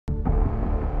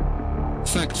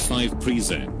Fact 5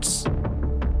 presents.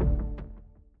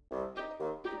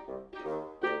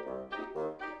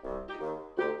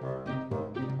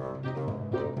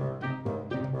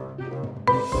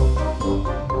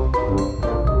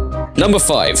 Number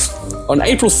 5. On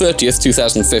April 30th,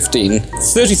 2015,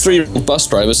 33-year-old bus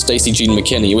driver Stacey Jean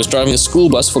McKinney was driving a school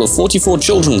bus full of 44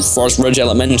 children from Forest Ridge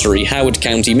Elementary, Howard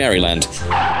County, Maryland,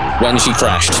 when she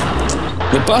crashed.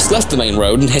 The bus left the main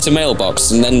road and hit a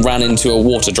mailbox and then ran into a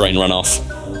water drain runoff.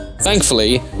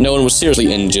 Thankfully, no one was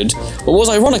seriously injured, but what was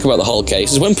ironic about the whole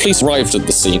case is when police arrived at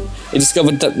the scene, they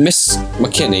discovered that Miss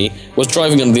McKinney was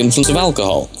driving under the influence of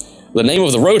alcohol. The name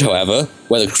of the road, however,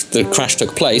 where the crash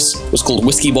took place, was called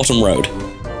Whiskey Bottom Road.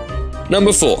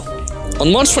 Number 4.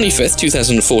 On March 25th,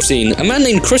 2014, a man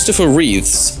named Christopher Reeve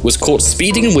was caught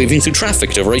speeding and weaving through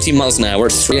traffic at over 80 miles an hour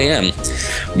at 3 a.m.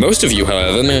 Most of you,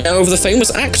 however, may know of the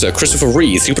famous actor Christopher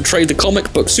Reeve, who portrayed the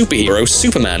comic book superhero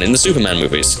Superman in the Superman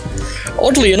movies.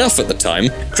 Oddly enough at the time,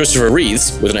 Christopher Reeve,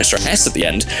 with an extra S at the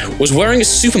end, was wearing a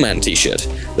Superman t-shirt.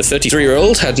 The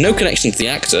 33-year-old had no connection to the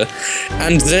actor,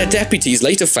 and their deputies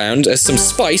later found some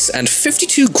spice and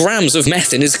 52 grams of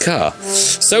meth in his car.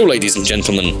 So, ladies and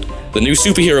gentlemen, the new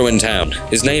superhero in town.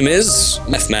 His name is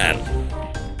Meth Man.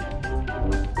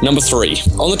 Number 3.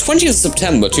 On the 20th of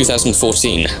September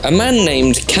 2014, a man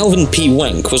named Calvin P.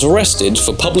 Wank was arrested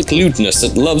for public lewdness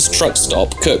at Love's Truck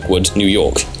Stop, Kirkwood, New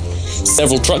York.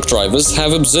 Several truck drivers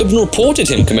have observed and reported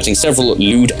him committing several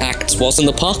lewd acts whilst in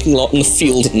the parking lot in the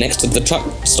field next to the truck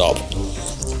stop.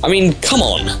 I mean, come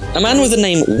on. A man with the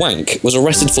name Wank was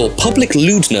arrested for public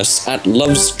lewdness at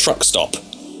Love's Truck Stop.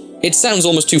 It sounds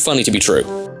almost too funny to be true.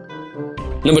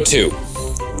 Number 2.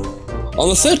 On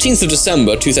the 13th of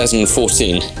December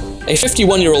 2014, a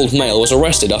 51-year-old male was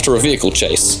arrested after a vehicle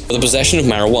chase for the possession of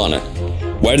marijuana.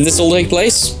 Where did this all take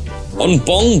place? On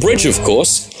Bong Bridge, of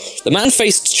course. The man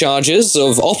faced charges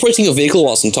of operating a vehicle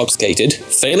whilst intoxicated,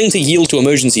 failing to yield to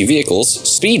emergency vehicles,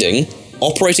 speeding,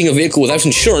 operating a vehicle without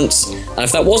insurance, and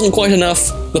if that wasn't quite enough,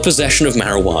 the possession of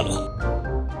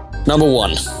marijuana. Number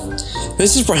 1.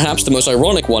 This is perhaps the most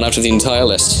ironic one out of the entire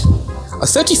list. A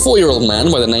 34-year-old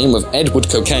man by the name of Edward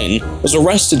Cocaine was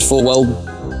arrested for, well,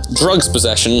 drugs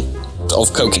possession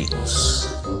of cocaine.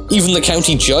 Even the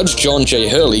county judge, John J.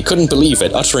 Hurley, couldn't believe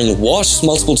it, uttering "what"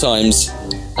 multiple times,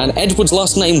 and Edward's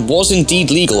last name was indeed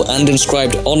legal and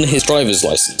inscribed on his driver's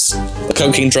license. The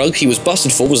cocaine drug he was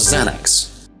busted for was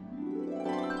Xanax.